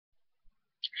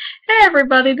Hey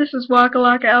everybody, this is Waka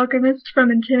Waka Alchemist from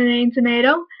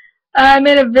IntimidatingTomato. I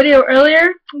made a video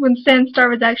earlier when Sandstar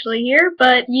was actually here,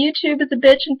 but YouTube is a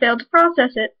bitch and failed to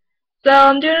process it. So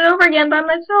I'm doing it over again by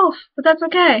myself, but that's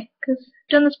okay, because I've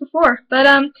done this before. But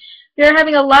we are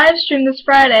having a live stream this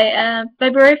Friday,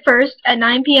 February 1st at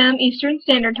 9 PM Eastern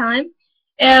Standard Time.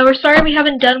 We're sorry we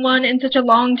haven't done one in such a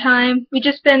long time. We've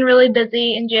just been really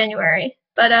busy in January.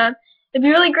 But it'd be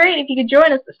really great if you could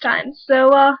join us this time.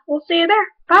 So we'll see you there.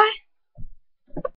 Bye!